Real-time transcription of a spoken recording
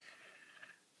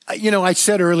I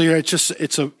said earlier,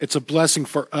 it's a blessing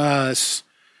for us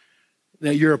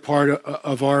that you're a part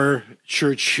of our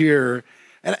church here.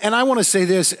 And I want to say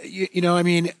this,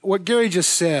 what Gary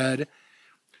just said,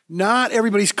 not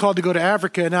everybody's called to go to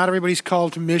Africa, not everybody's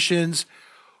called to missions,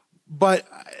 but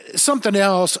something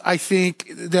else I think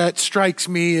that strikes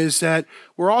me is that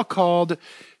we're all called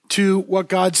to what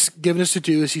God's given us to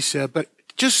do, as he said, but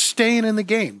just staying in the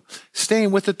game,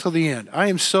 staying with it till the end. I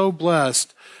am so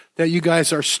blessed that you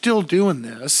guys are still doing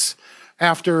this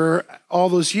after all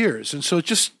those years. And so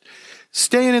just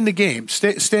staying in the game,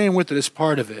 staying with it is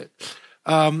part of it.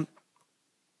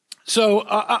 So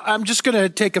I'm just going to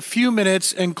take a few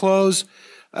minutes and close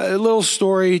a little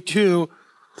story too.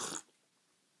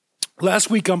 Last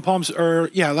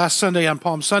Sunday on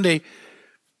Palm Sunday,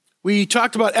 we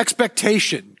talked about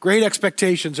expectation, great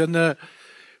expectations. And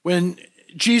when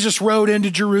Jesus rode into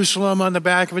Jerusalem on the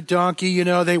back of a donkey,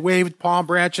 they waved palm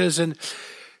branches and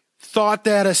thought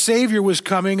that a Savior was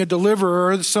coming, a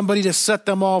deliverer, somebody to set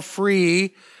them all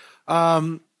free.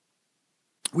 I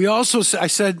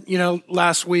said,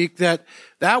 last week that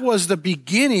was the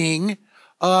beginning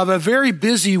of a very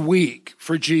busy week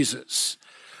for Jesus.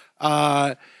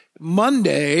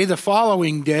 Monday, the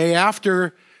following day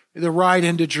after the ride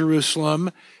into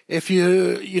Jerusalem, if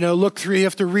you look through, you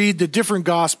have to read the different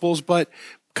gospels, but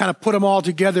kind of put them all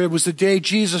together. It was the day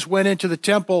Jesus went into the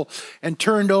temple and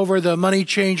turned over the money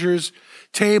changers'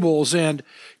 tables and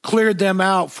cleared them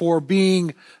out for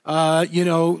being,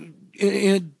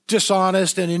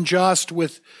 dishonest and unjust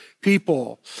with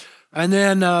people. And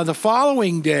then the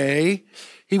following day,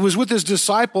 he was with his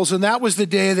disciples, and that was the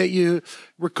day that you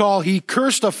recall he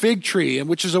cursed a fig tree, and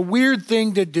which is a weird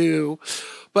thing to do.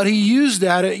 But he used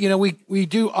that, we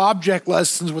do object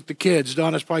lessons with the kids.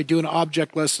 Donna's probably doing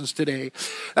object lessons today.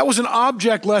 That was an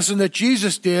object lesson that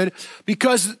Jesus did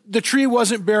because the tree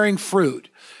wasn't bearing fruit.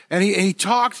 And he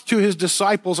talked to his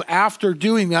disciples after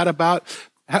doing that about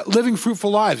living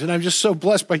fruitful lives. And I'm just so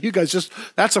blessed by you guys.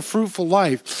 That's a fruitful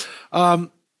life.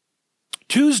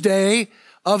 Tuesday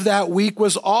of that week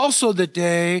was also the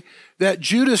day that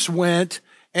Judas went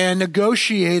and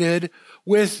negotiated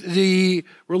with the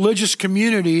religious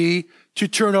community to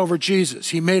turn over Jesus.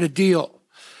 He made a deal.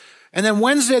 And then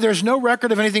Wednesday, there's no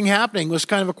record of anything happening. It was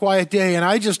kind of a quiet day. And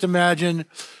I just imagine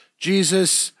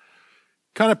Jesus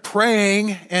kind of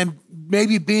praying and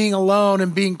maybe being alone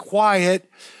and being quiet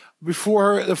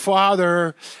before the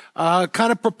Father,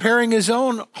 kind of preparing his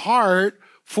own heart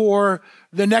for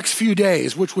the next few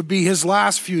days, which would be his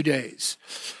last few days.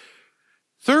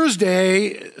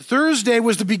 Thursday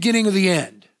was the beginning of the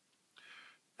end.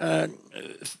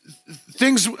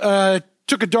 Things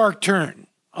took a dark turn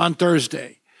on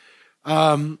Thursday.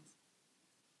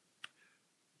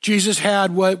 Jesus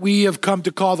had what we have come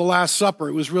to call the Last Supper.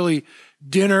 It was really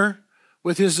dinner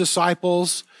with his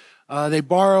disciples. They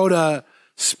borrowed a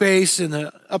space in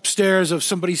the upstairs of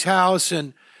somebody's house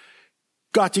and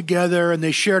got together, and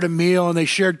they shared a meal and they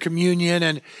shared communion,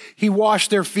 and he washed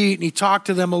their feet and he talked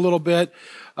to them a little bit,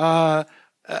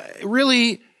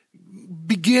 really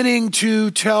beginning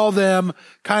to tell them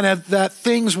kind of that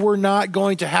things were not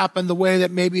going to happen the way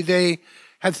that maybe they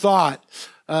had thought.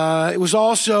 It was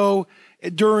also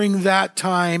during that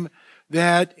time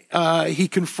that he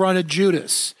confronted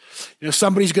Judas.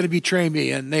 Somebody's going to betray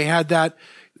me, and they had that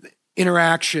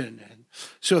interaction. And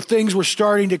so things were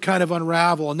starting to kind of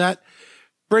unravel, and that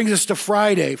brings us to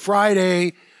Friday.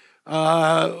 Friday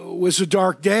was a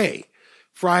dark day.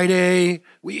 Friday,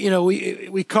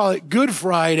 we call it Good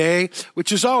Friday,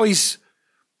 which is always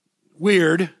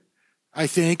weird, I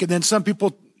think. And then some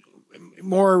people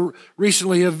more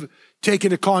recently have taken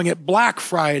to calling it Black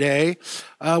Friday,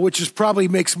 which probably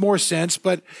makes more sense.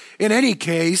 But in any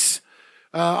case,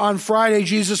 on Friday,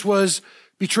 Jesus was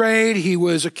betrayed. He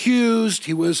was accused.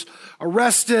 He was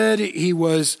arrested. He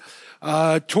was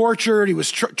tortured. He was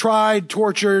tried,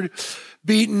 tortured,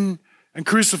 beaten, and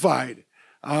crucified.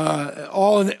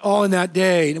 All in that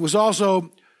day. And it was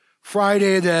also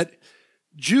Friday that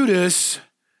Judas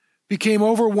became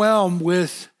overwhelmed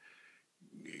with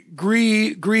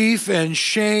grief and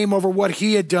shame over what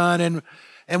he had done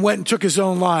and went and took his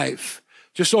own life,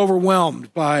 just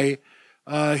overwhelmed by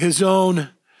his own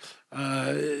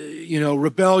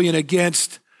rebellion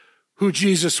against who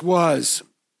Jesus was.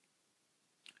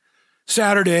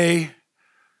 Saturday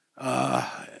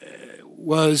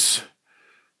was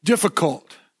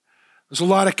difficult. There's a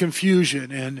lot of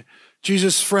confusion, and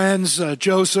Jesus' friends,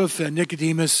 Joseph and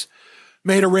Nicodemus,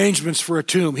 made arrangements for a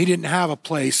tomb. He didn't have a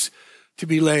place to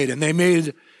be laid, and they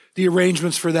made the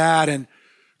arrangements for that and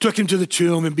took him to the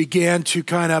tomb and began to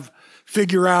kind of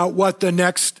figure out what the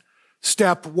next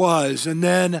step was. And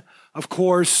then, of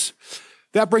course,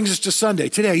 that brings us to Sunday,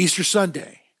 today, Easter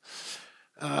Sunday.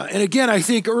 And again, I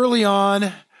think early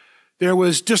on, there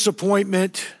was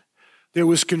disappointment, there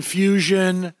was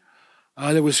confusion,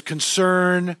 there was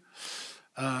concern.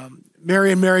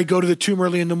 Mary and Mary go to the tomb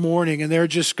early in the morning, and they're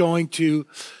just going to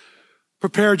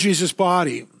prepare Jesus'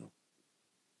 body.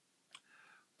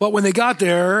 But when they got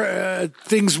there,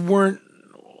 things weren't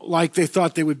like they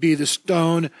thought they would be. The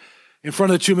stone in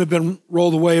front of the tomb had been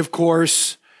rolled away, of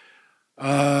course.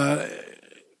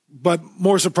 But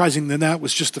more surprising than that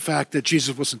was just the fact that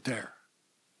Jesus wasn't there.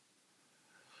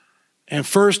 And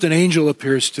first an angel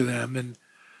appears to them and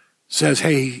says,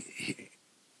 hey,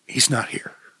 he's not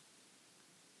here.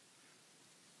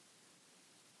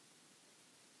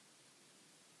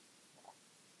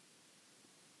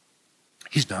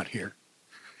 He's not here.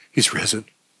 He's risen.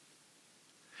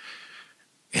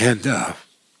 And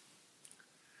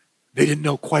they didn't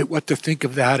know quite what to think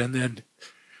of that. And then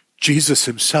Jesus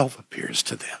himself appears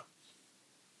to them.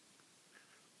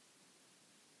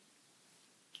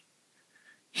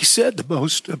 He said the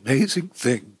most amazing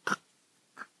thing.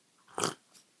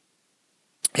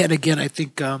 And again, I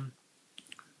think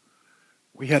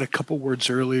we had a couple words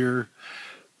earlier,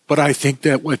 but I think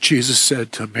that what Jesus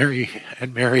said to Mary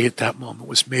and Mary at that moment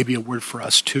was maybe a word for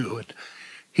us too. And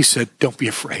he said, don't be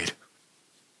afraid.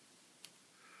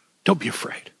 Don't be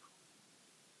afraid.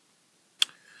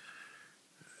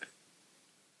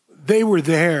 They were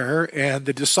there and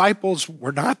the disciples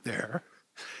were not there.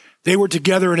 They were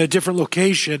together in a different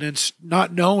location and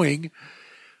not knowing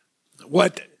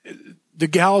what the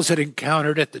gals had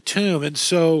encountered at the tomb. And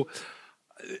so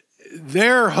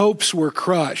their hopes were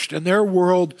crushed and their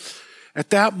world at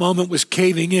that moment was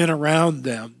caving in around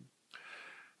them.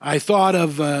 I thought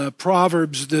of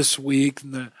Proverbs this week,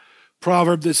 and the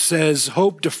proverb that says,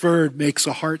 hope deferred makes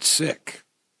a heart sick.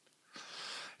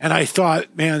 And I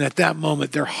thought, man, at that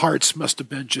moment, their hearts must have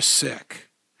been just sick,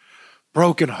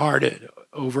 brokenhearted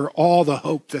over all the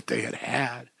hope that they had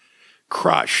had,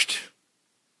 crushed.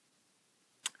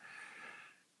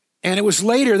 And it was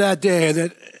later that day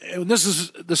that, and this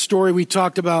is the story we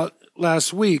talked about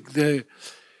last week, the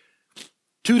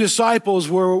two disciples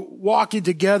were walking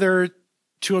together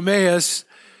to Emmaus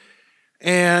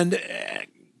and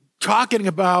talking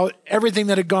about everything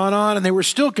that had gone on, and they were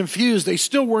still confused. They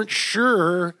still weren't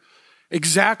sure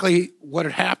exactly what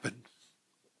had happened.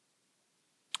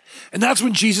 And that's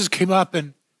when Jesus came up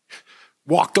and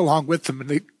walked along with them, and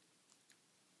they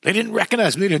didn't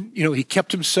recognize him. They didn't, he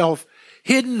kept himself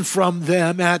hidden from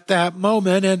them at that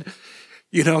moment. And,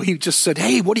 he just said,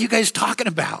 hey, what are you guys talking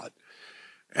about?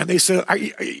 And they said,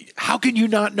 how can you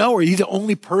not know? Are you the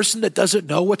only person that doesn't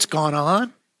know what's gone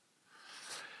on?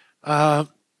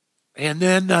 And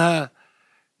then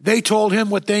they told him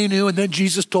what they knew, and then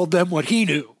Jesus told them what he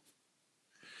knew.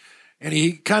 And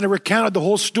he kind of recounted the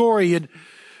whole story and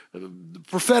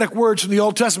prophetic words from the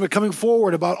Old Testament coming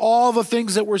forward about all the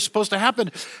things that were supposed to happen.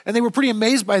 And they were pretty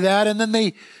amazed by that. And then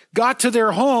they got to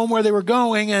their home where they were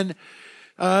going, and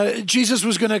Jesus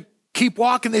was going to keep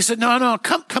walking. They said, no,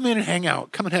 come in and hang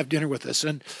out. Come and have dinner with us.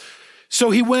 And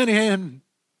so he went in.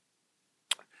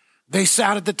 They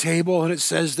sat at the table, and it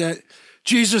says that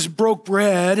Jesus broke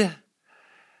bread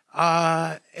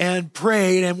and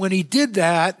prayed. And when he did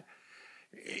that,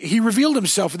 he revealed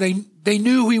himself, and they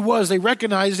knew who he was. They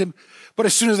recognized him. But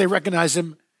as soon as they recognized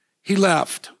him, he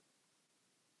left.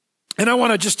 And I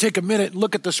want to just take a minute and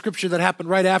look at the scripture that happened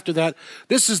right after that.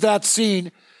 This is that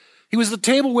scene. He was at the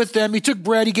table with them. He took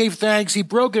bread. He gave thanks. He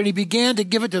broke it, and he began to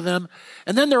give it to them.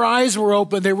 And then their eyes were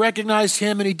opened. They recognized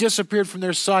him, and he disappeared from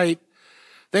their sight.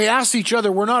 They asked each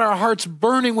other, were not our hearts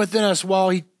burning within us while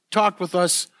he talked with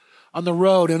us on the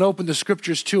road and opened the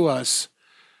scriptures to us?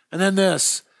 And then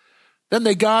this. Then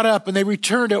they got up and they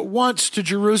returned at once to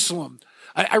Jerusalem.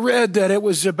 I read that it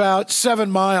was about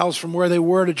 7 miles from where they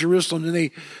were to Jerusalem, and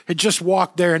they had just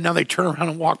walked there, and now they turn around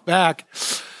and walk back,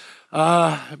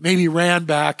 maybe ran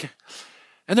back.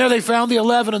 And there they found the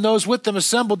 11 and those with them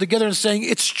assembled together and saying,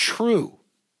 it's true.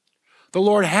 The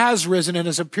Lord has risen and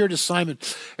has appeared to Simon.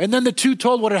 And then the two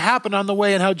told what had happened on the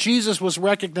way and how Jesus was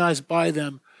recognized by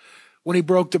them when he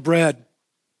broke the bread.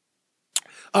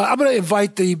 I'm going to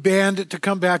invite the band to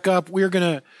come back up. We're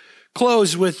going to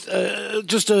close with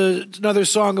just another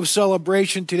song of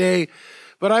celebration today.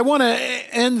 But I want to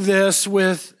end this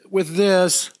with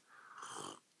this,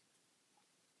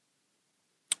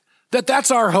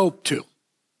 that's our hope too.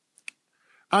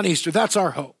 On Easter, that's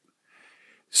our hope.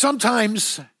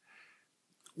 Sometimes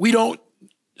we don't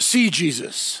see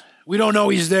Jesus. We don't know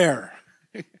he's there.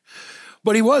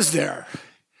 But he was there.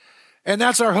 And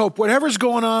that's our hope. Whatever's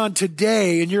going on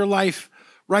today in your life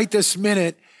right this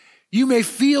minute, you may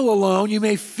feel alone. You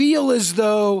may feel as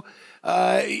though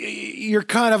you're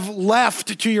kind of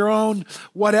left to your own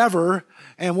whatever,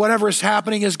 and whatever is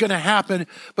happening is going to happen.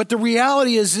 But the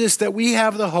reality is this, that we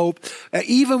have the hope that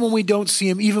even when we don't see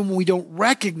him, even when we don't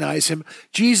recognize him,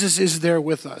 Jesus is there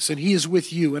with us, and he is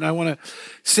with you. And I want to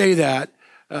say that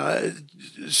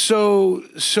so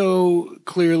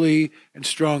clearly and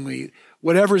strongly.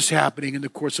 Whatever's happening in the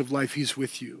course of life, he's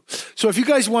with you. So if you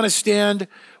guys want to stand,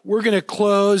 we're going to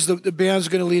close. The band's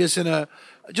going to lead us in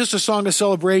just a song of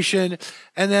celebration.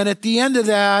 And then at the end of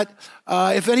that,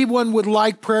 if anyone would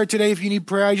like prayer today, if you need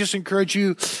prayer, I just encourage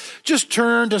you, just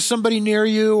turn to somebody near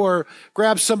you or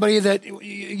grab somebody that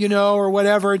you know or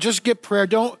whatever. Just get prayer.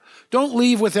 Don't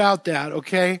leave without that,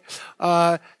 okay?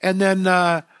 And then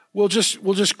we'll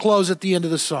just close at the end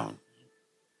of the song.